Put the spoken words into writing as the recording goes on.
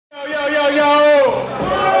yo!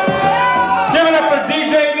 Give it up for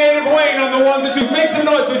DJ Native Wayne on the ones and twos. Make some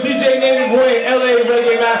noise for DJ Native Wayne, LA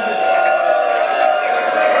Reggae Master.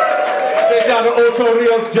 Straight down to Ocho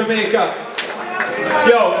Rios, Jamaica.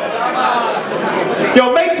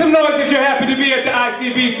 Yo, make some noise if you're happy to be at the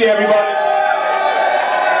ICBC, everybody.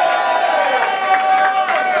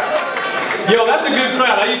 Yo, that's a good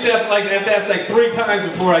crowd. I used to have to ask like 3 times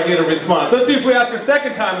before I get a response. Let's see if we ask a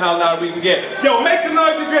second time how loud we can get. Yo, make some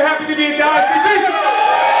noise if you're happy to be at the ICBC.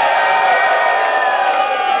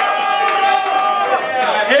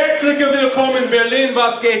 Herzlich willkommen in Berlin.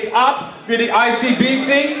 Was geht ab für die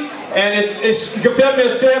ICBC? Und es gefällt mir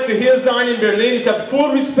sehr zu hier sein in Berlin. Ich habe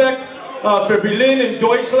voll Respekt für Berlin in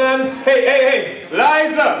Deutschland. Hey,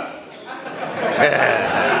 leise!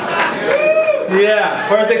 Yeah,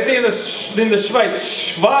 or as they say in the Schweiz,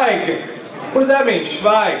 Schweig. What does that mean,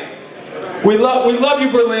 Schweig? We love you,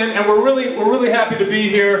 Berlin, and we're really happy to be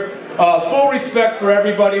here. Full respect for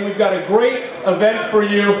everybody. We've got a great event for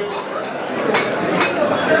you.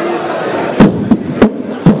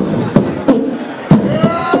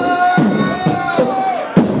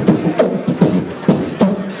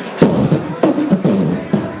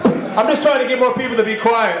 I'm just trying to get more people to be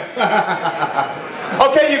quiet.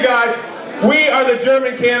 Okay, you guys. We are the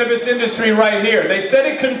German cannabis industry right here. They said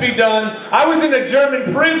it couldn't be done. I was in a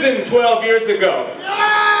German prison 12 years ago.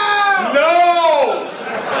 No!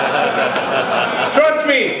 Trust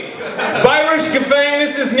me, Bayerisch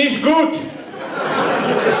Gefängnis ist nicht gut.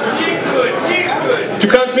 Du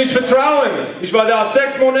kannst mich vertrauen. Ich war da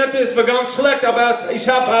 6 Monate, es war ganz schlecht, aber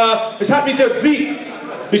es hat mich erzielt.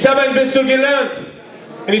 Ich habe ein bisschen gelernt.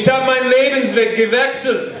 Und ich habe meinen Lebensweg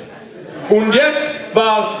gewechselt. Und jetzt,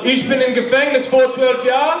 weil ich bin im Gefängnis vor 12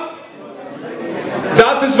 Jahren,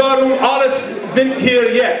 das ist warum alles sind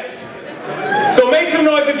hier jetzt. So make some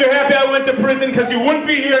noise if you're happy I went to prison, because you wouldn't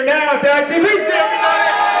be here now at the ICBC,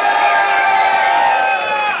 everybody!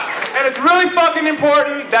 And it's really fucking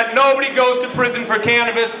important that nobody goes to prison for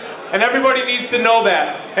cannabis, and everybody needs to know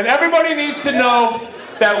that. And everybody needs to know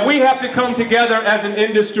that we have to come together as an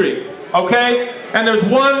industry, okay? And there's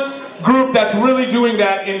one group that's really doing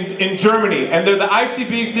that in Germany, and they're the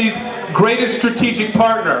ICBC's greatest strategic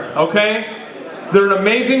partner, okay? They're an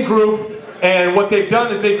amazing group, and what they've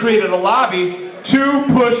done is they've created a lobby to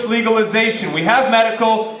push legalization. We have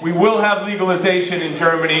medical, we will have legalization in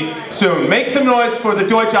Germany soon. Make some noise for the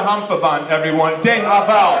Deutsche Hanfverband, everyone.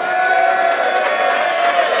 DHV.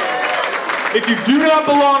 If you do not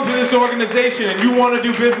belong to this organization and you want to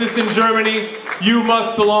do business in Germany, you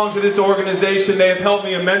must belong to this organization. They have helped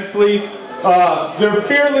me immensely. Their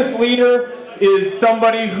fearless leader is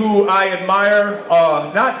somebody who I admire,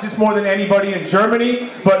 not just more than anybody in Germany,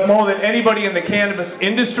 but more than anybody in the cannabis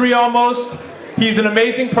industry almost. He's an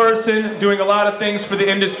amazing person, doing a lot of things for the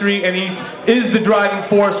industry, and he is the driving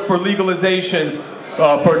force for legalization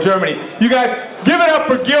for Germany. You guys, give it up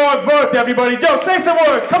for Georg Wirth, everybody. Yo, say some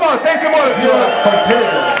words. Come on, say some words. You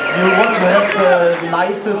want to have the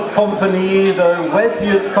nicest company, the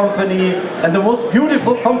wealthiest company, and the most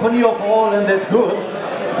beautiful company of all, and that's good.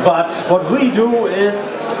 But what we do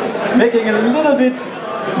is making a little bit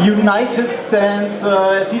united stance.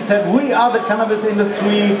 As he said, we are the cannabis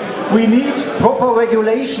industry. We need proper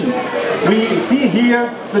regulations. We see here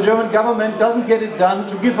the German government doesn't get it done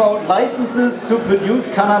to give out licenses to produce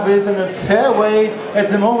cannabis in a fair way. At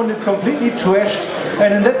the moment it's completely trashed,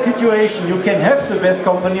 and in that situation you can have the best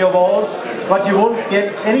company of all, but you won't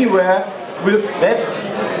get anywhere with that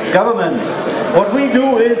government. What we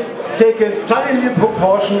do is take a tiny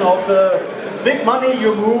proportion of the big money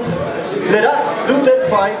you move. Let us do that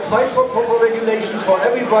fight for proper regulations for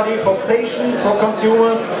everybody, for patients, for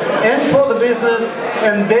consumers, and for the business,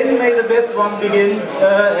 and then may the best one begin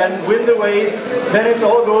and win the race. Then it's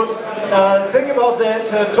all good. Think about that.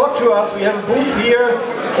 Talk to us. We have a booth here.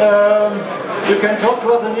 You can talk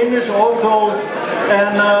to us in English also.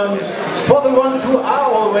 And for the ones who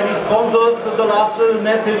are already sponsors, the last little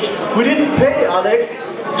message: we didn't pay Alex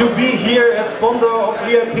to be here as sponsor of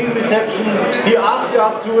VIP reception. He asked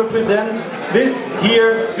us to represent this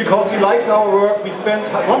here because he likes our work. We spent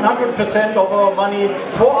 100% of our money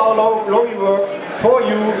for our lobby work for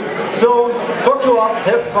you. So talk to us,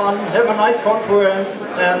 have fun, have a nice conference,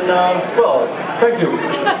 and well, thank you.